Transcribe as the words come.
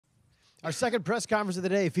Our second press conference of the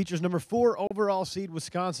day features number 4 overall seed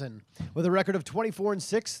Wisconsin. With a record of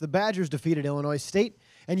 24-6, the Badgers defeated Illinois State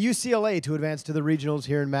and UCLA to advance to the regionals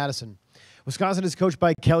here in Madison. Wisconsin is coached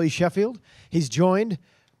by Kelly Sheffield. He's joined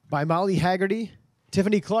by Molly Haggerty,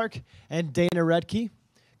 Tiffany Clark, and Dana Redke.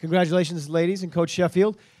 Congratulations, ladies, and Coach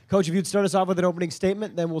Sheffield. Coach, if you'd start us off with an opening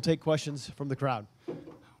statement, then we'll take questions from the crowd.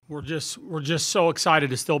 We're just so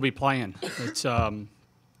excited to still be playing. It's and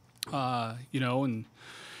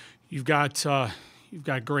you've got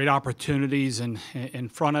great opportunities in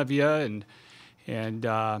front of you, and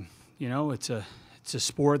it's a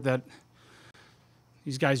sport that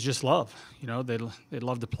these guys just love. They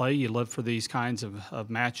love to play. You live for these kinds of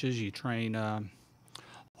matches. You train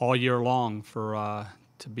all year long for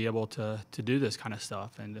to be able to do this kind of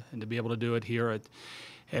stuff, and to be able to do it here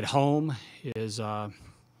at home is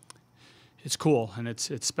it's cool, and it's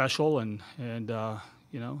special, and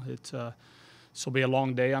it's this will be a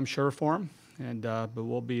long day, I'm sure, for them, and but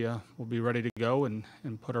we'll be ready to go and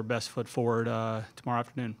put our best foot forward tomorrow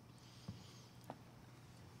afternoon.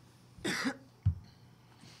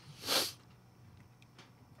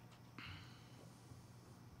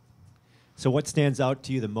 So what stands out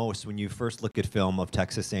to you the most when you first look at film of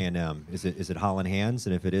Texas A&M? Is it Holland Hands?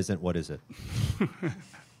 And if it isn't, what is it?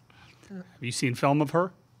 Have you seen film of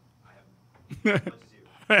her? I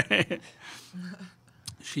haven't.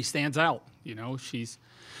 She stands out. She's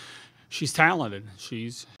talented.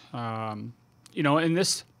 She's and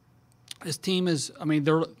this team is. I mean,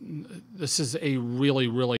 this is a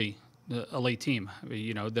really elite team.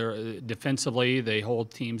 They're defensively, they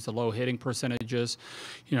hold teams to low hitting percentages.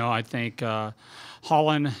 I think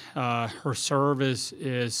Holland, her serve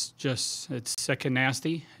is just, it's sick and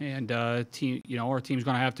nasty, and our team's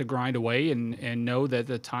going to have to grind away and know that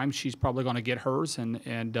at times she's probably going to get hers, and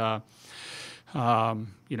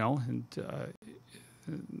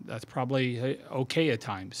that's probably okay at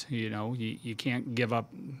times. You can't give up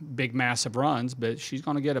big, massive runs, but she's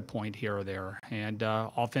going to get a point here or there. And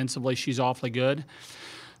offensively, she's awfully good.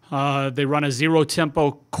 They run a zero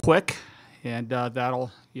tempo quick, and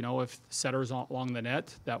that'll, if the setter's along the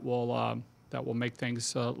net, that will make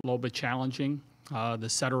things a little bit challenging. The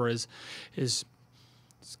setter is it's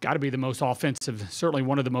got to be the most offensive, certainly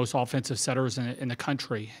one of the most offensive setters in the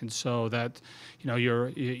country, and so that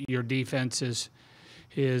your defense is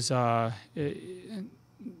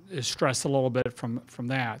stressed a little bit from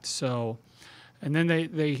that. So, and then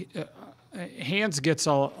they Hands gets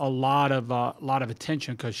a lot of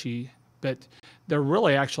attention but they're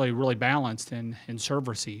really balanced in serve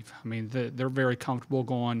receive. I mean, they're very comfortable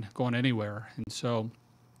going anywhere, and so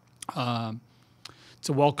it's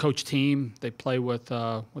a well coached team. They play with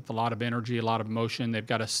a lot of energy, a lot of emotion. They've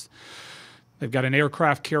got an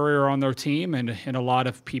aircraft carrier on their team, and a lot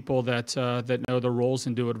of people that know their roles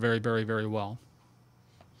and do it very, very, very well.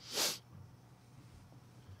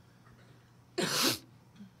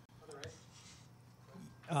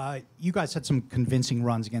 You guys had some convincing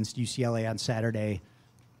runs against UCLA on Saturday.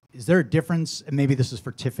 Is there a difference, and maybe this is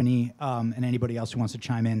for Tiffany and anybody else who wants to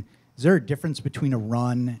chime in, is there a difference between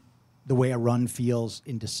the way a run feels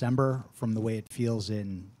in December from the way it feels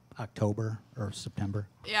in October or September?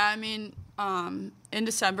 Yeah, I mean, in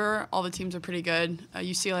December, all the teams are pretty good.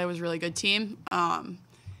 UCLA was a really good team. And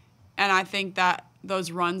I think that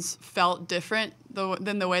those runs felt different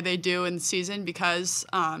than the way they do in the season because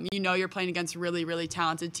you're playing against a really, really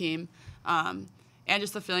talented team. And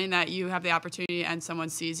just the feeling that you have the opportunity to end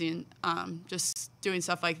someone's season, just doing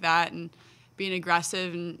stuff like that and being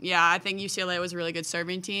aggressive. And, yeah, I think UCLA was a really good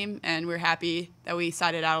serving team, and we're happy that we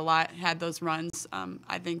sided out a lot, had those runs.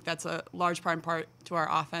 I think that's a large part to our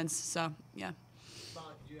offense. So, yeah.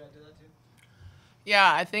 Molly, could you add to that too?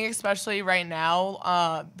 Yeah, I think especially right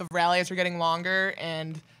now, the rallies are getting longer.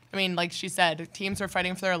 And, I mean, like she said, teams are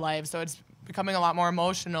fighting for their lives, so it's becoming a lot more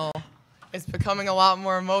emotional.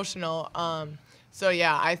 So,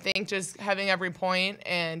 yeah, I think just having every point,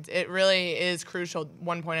 and it really is crucial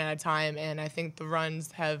 1 point at a time, and I think the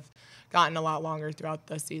runs have gotten a lot longer throughout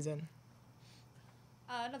the season.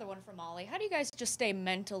 Another one for Molly. How do you guys just stay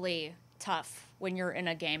mentally tough when you're in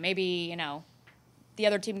a game? Maybe, the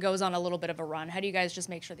other team goes on a little bit of a run. How do you guys just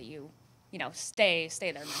make sure that you stay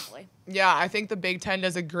there mentally? Yeah, I think the Big Ten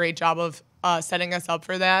does a great job of setting us up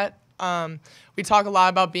for that. We talk a lot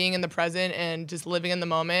about being in the present and just living in the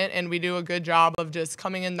moment, and we do a good job of just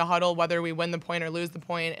coming in the huddle, whether we win the point or lose the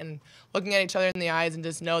point, and looking at each other in the eyes and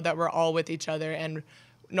just know that we're all with each other. And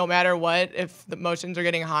no matter what, if the emotions are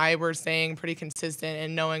getting high, we're staying pretty consistent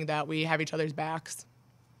and knowing that we have each other's backs.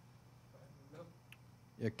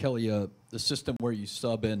 Yeah, Kelly, the system where you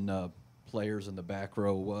sub in players in the back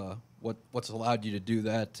row, What's allowed you to do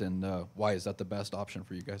that, and why is that the best option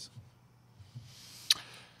for you guys?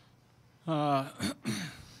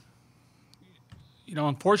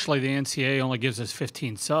 Unfortunately, the NCAA only gives us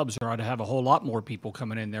 15 subs, or I'd have a whole lot more people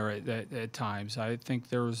coming in there at times. I think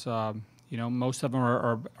there's, most of them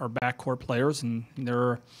are backcourt players, and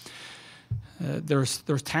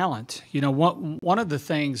there's talent. One of the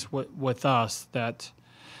things with us that,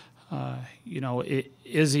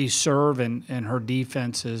 Izzy's serve and her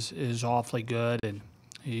defense is awfully good, and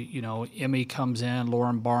Emmy comes in,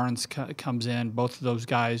 Lauren Barnes comes in. Both of those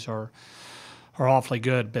guys are awfully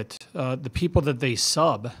good, but the people that they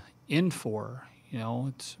sub in for,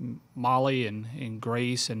 it's Molly and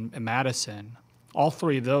Grace and Madison. All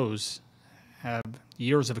three of those have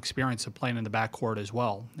years of experience of playing in the backcourt as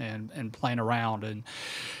well and playing around. And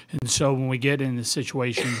so when we get into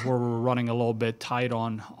situations where we're running a little bit tight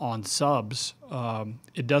on subs,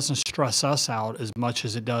 it doesn't stress us out as much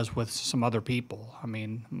as it does with some other people. I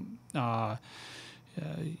mean,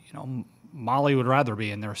 Molly would rather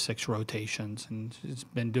be in their 6 rotations, and she's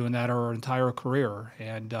been doing that her entire career.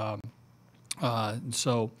 And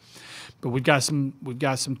but we've got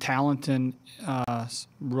some talent and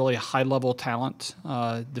really high level talent,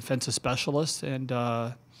 defensive specialists, and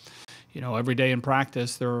every day in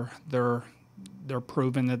practice they're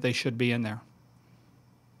proving that they should be in there.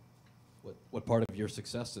 What part of your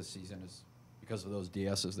success this season is because of those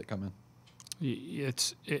DSs that come in?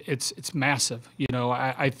 It's massive.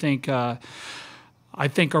 I think our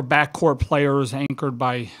backcourt players, anchored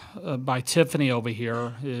by Tiffany over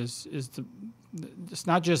here, is it's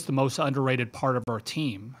not just the most underrated part of our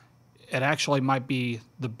team. It actually might be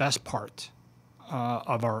the best part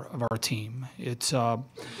of our team. It's our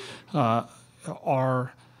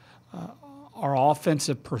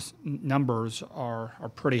offensive numbers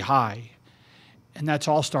are pretty high, and that's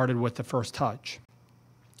all started with the first touch.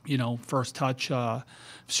 First touch,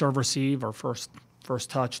 serve receive, or first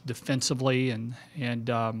touch defensively, and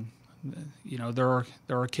there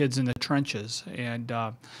are kids in the trenches, and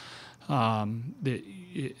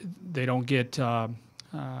they don't get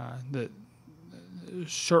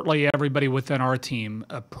certainly everybody within our team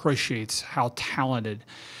appreciates how talented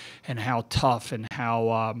and how tough and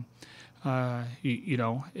how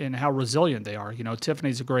and how resilient they are.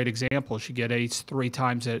 Tiffany's a great example. She got aced 3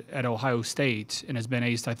 times at Ohio State and has been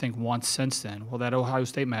aced, I think, once since then. Well, that Ohio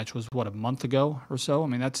State match was, a month ago or so? I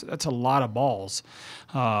mean, that's a lot of balls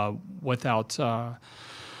without,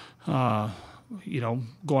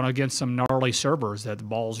 going against some gnarly servers that the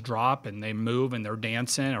balls drop and they move and they're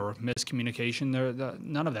dancing or miscommunication.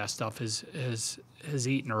 None of that stuff has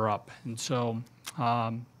eaten her up. And so,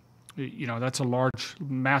 that's a large,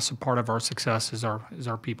 massive part of our success is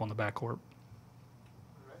our people in the backcourt.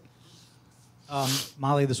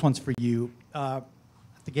 Molly, this one's for you. At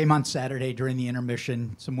the game on Saturday during the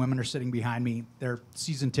intermission, some women are sitting behind me. They're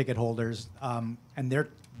season ticket holders, and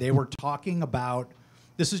they were talking about.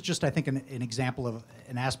 This is just, I think, an example of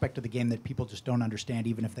an aspect of the game that people just don't understand,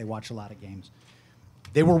 even if they watch a lot of games.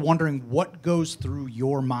 They were wondering what goes through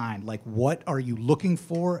your mind, like what are you looking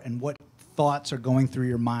for, and what thoughts are going through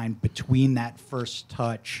your mind between that first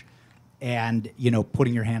touch and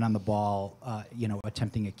putting your hand on the ball,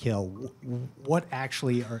 attempting a kill. What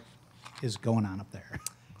actually is going on up there?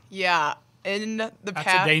 Yeah, in the past.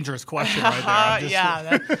 That's a dangerous question right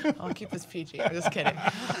there. I'll keep this PG. I'm just kidding.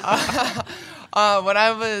 When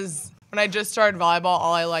I just started volleyball,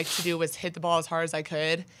 all I liked to do was hit the ball as hard as I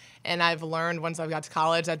could. And I've learned once I got to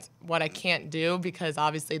college that's what I can't do because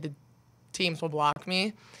obviously the teams will block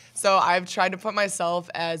me. So I've tried to put myself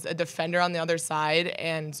as a defender on the other side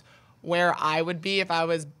and where I would be if I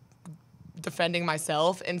was defending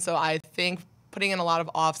myself. And so I think putting in a lot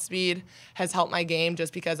of off speed has helped my game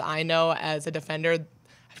just because I know as a defender, I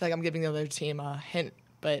feel like I'm giving the other team a hint,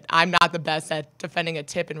 but I'm not the best at defending a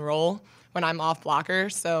tip and roll when I'm off blocker.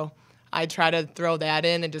 So I try to throw that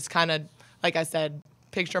in and just kind of, like I said,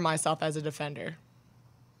 picture myself as a defender.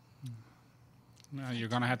 No, you're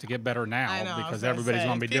going to have to get better now I know, because everybody's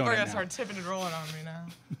going to be doing it now. People are going to start tipping and rolling on me now.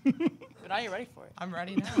 But are you ready for it? I'm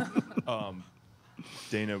ready now.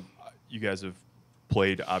 Dana, you guys have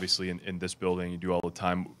played, obviously, in this building. You do all the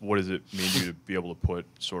time. What does it mean to you to be able to put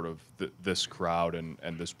sort of this crowd and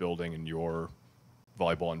this building and your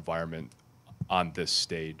volleyball environment on this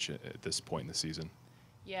stage at this point in the season?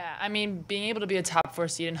 Yeah, I mean, being able to be a top 4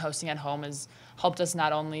 seed and hosting at home has helped us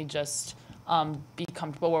not only just be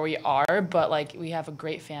comfortable where we are, but like we have a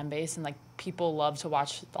great fan base and like people love to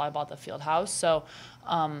watch volleyball at the field house. So,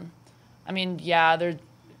 I mean, yeah,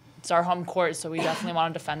 it's our home court, so we definitely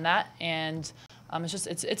want to defend that. And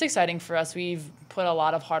it's exciting for us. We've put a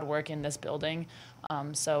lot of hard work in this building.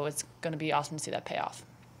 So it's going to be awesome to see that pay off.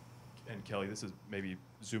 And Kelly, this is maybe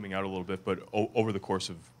zooming out a little bit, but over the course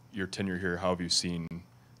of your tenure here, how have you seen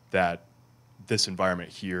this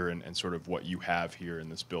environment here and sort of what you have here in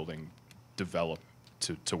this building develop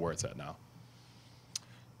to where it's at now?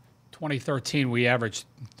 2013, we averaged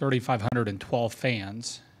 3,512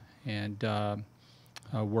 fans, and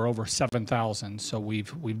we're over 7,000, so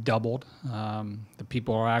we've doubled. The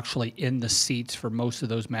people are actually in the seats for most of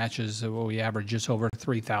those matches. We average just over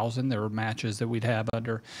 3,000. There were matches that we'd have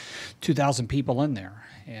under 2,000 people in there,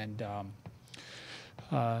 and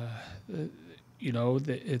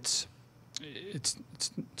it's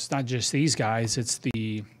not just these guys. It's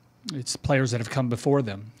players that have come before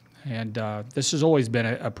them. And this has always been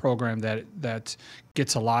a program that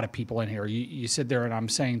gets a lot of people in here. You sit there and I'm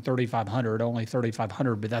saying 3,500, only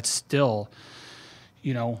 3,500, but that's still,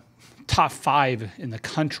 top 5 in the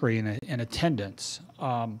country in attendance.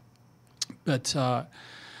 I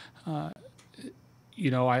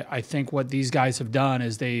think what these guys have done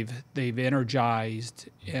is they've energized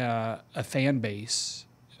a fan base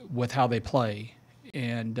with how they play,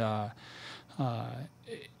 and the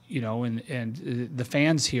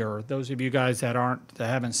fans here, those of you guys that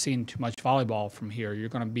haven't seen too much volleyball from here, you're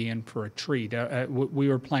going to be in for a treat. We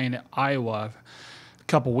were playing at Iowa a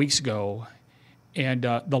couple weeks ago, and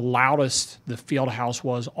the loudest the field house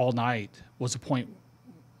was all night was a point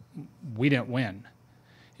we didn't win.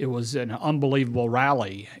 It was an unbelievable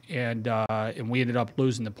rally, and we ended up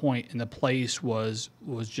losing the point, and the place was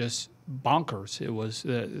just bonkers. It was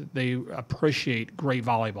they appreciate great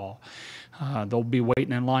volleyball. They'll be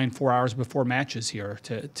waiting in line 4 hours before matches here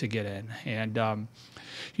to get in, and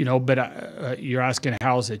you're asking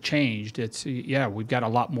how has it changed? We've got a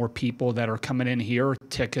lot more people that are coming in here.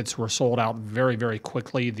 Tickets were sold out very, very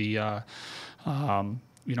quickly. We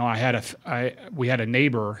had a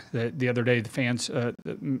neighbor that the other day, the fans, the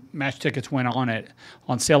match tickets went on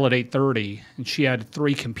sale at 8:30, and she had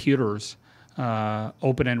 3 computers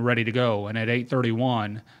open and ready to go. And at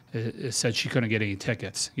 8:31, it said she couldn't get any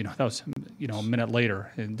tickets. That was a minute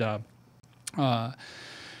later, and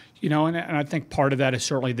and I think part of that is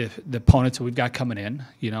certainly the opponents that we've got coming in.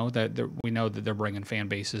 That we know that they're bringing fan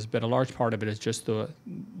bases, but a large part of it is just the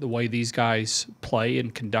way these guys play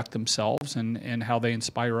and conduct themselves and how they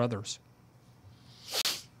inspire others.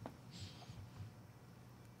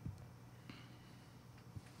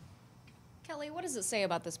 Kelly, what does it say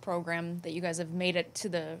about this program that you guys have made it to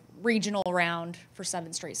the regional round for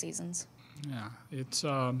 7 straight seasons? Yeah, it's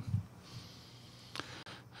we've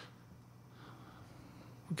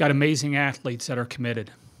got amazing athletes that are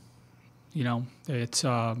committed. It's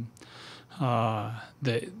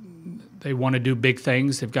they want to do big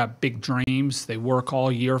things. They've got big dreams. They work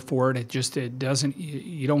all year for it. It doesn't.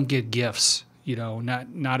 You don't get gifts.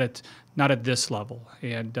 Not at this level.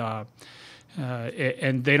 And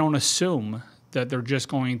they don't assume that they're just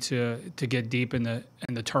going to get deep in the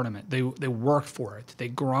tournament. They work for it. They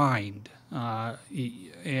grind,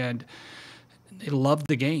 and they love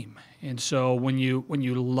the game. And so when you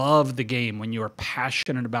love the game, when you are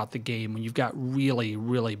passionate about the game, when you've got really,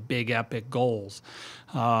 really big epic goals,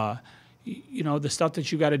 the stuff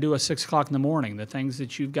that you got to do at 6 o'clock in the morning, the things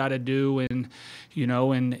that you've got to do in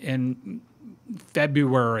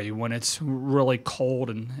February when it's really cold,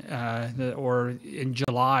 or in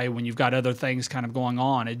July when you've got other things kind of going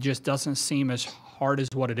on, it just doesn't seem as hard as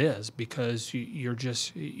what it is, because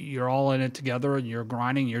you're all in it together, and you're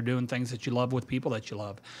grinding, you're doing things that you love with people that you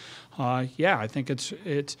love. I think it's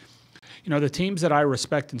the teams that I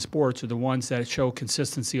respect in sports are the ones that show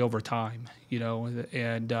consistency over time,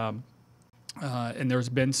 and there's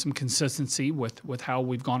been some consistency with how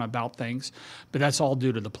we've gone about things, but that's all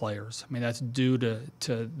due to the players. I mean, that's due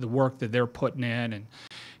to the work that they're putting in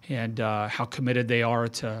and how committed they are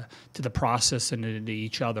to the process and to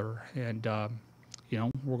each other. And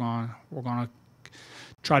we're gonna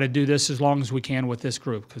try to do this as long as we can with this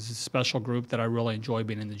group, because it's a special group that I really enjoy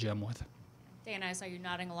being in the gym with. Dan, I saw you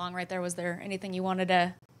nodding along right there. Was there anything you wanted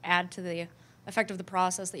to add to the effect of the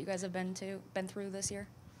process that you guys have been through this year?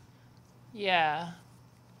 Yeah.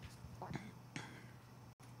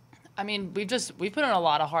 I mean, we've put in a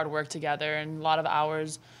lot of hard work together and a lot of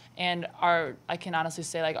hours, and I can honestly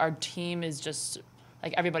say, like, our team is just,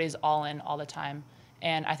 like, everybody's all in all the time.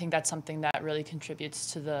 And I think that's something that really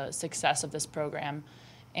contributes to the success of this program.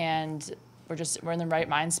 And we're in the right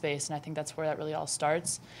mind space, and I think that's where that really all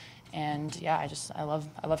starts. And yeah, I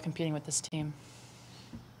love competing with this team.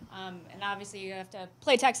 And obviously you have to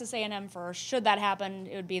play Texas A&M first. Should that happen,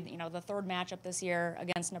 it would be the third matchup this year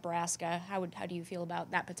against Nebraska. How do you feel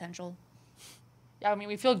about that potential? Yeah, I mean,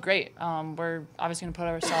 we feel great. We're obviously going to put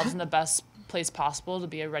ourselves in the best place possible to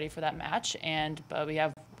be ready for that match. But we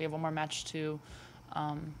have one more match to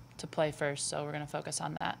play first, so we're going to focus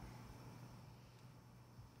on that.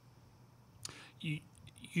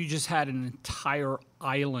 You just had an entire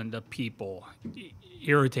island of people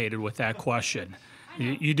irritated with that question.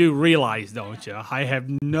 You do realize, don't you? I have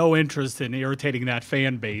no interest in irritating that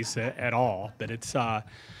fan base at all. But it's the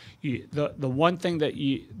one thing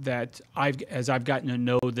that I've gotten to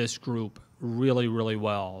know this group really, really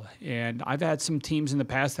well, and I've had some teams in the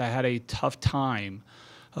past that had a tough time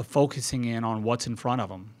of focusing in on what's in front of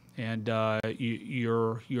them. And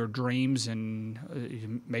your dreams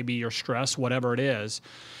and maybe your stress, whatever it is,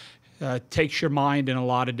 takes your mind in a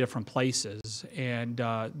lot of different places. And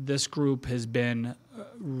this group has been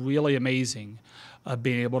really amazing,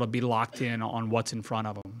 being able to be locked in on what's in front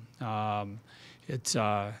of them.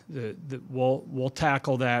 We'll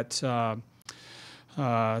tackle that.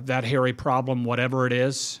 That hairy problem, whatever it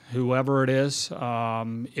is, whoever it is,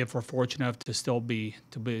 if we're fortunate enough to still be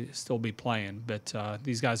playing. But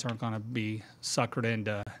these guys aren't going to be suckered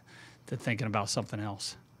into thinking about something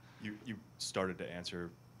else. You started to answer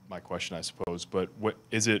my question, I suppose. But what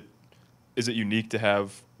is it unique to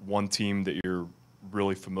have one team that you're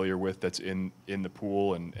really familiar with that's in the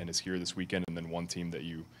pool and is here this weekend, and then one team that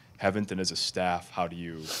you haven't? And as a staff, how do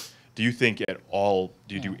you think at all,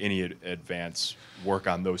 do you do any advance work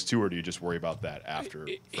on those two, or do you just worry about that after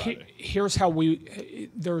Friday? Here's how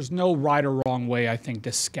there's no right or wrong way, I think,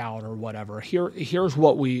 to scout or whatever. Here's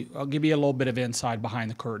what I'll give you a little bit of inside behind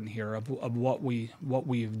the curtain here of what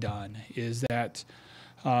we've done is that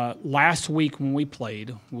last week when we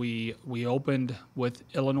played, we opened with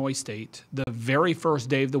Illinois State. The very first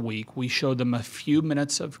day of the week, we showed them a few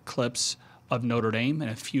minutes of clips of Notre Dame and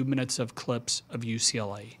a few minutes of clips of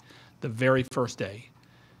UCLA. The very first day,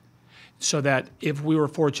 so that if we were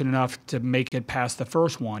fortunate enough to make it past the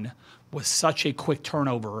first one, with such a quick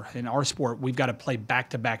turnover in our sport, we've got to play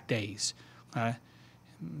back-to-back days.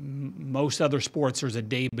 Most other sports, there's a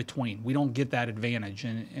day between. We don't get that advantage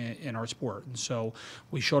in our sport. And so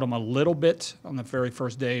we showed them a little bit on the very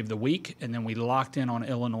first day of the week, and then we locked in on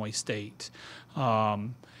Illinois State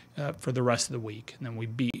for the rest of the week. And then we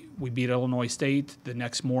beat Illinois State. The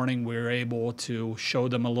next morning, we were able to show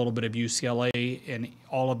them a little bit of UCLA, and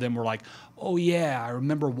all of them were like, "Oh yeah, I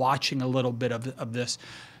remember watching a little bit of this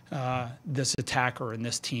this attacker and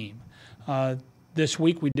this team." This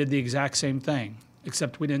week, we did the exact same thing,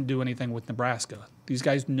 except we didn't do anything with Nebraska. These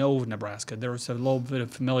guys know Nebraska. There's a little bit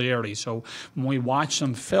of familiarity. So when we watch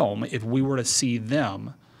some film, if we were to see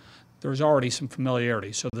them, there's already some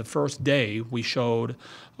familiarity. So the first day we showed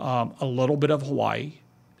a little bit of Hawaii.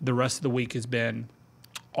 The rest of the week has been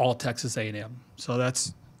all Texas A&M. So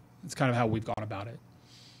that's kind of how we've gone about it.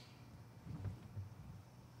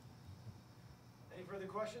 Any further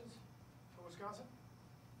questions for Wisconsin?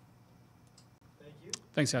 Thank you.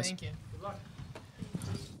 Thanks, guys. Thank you.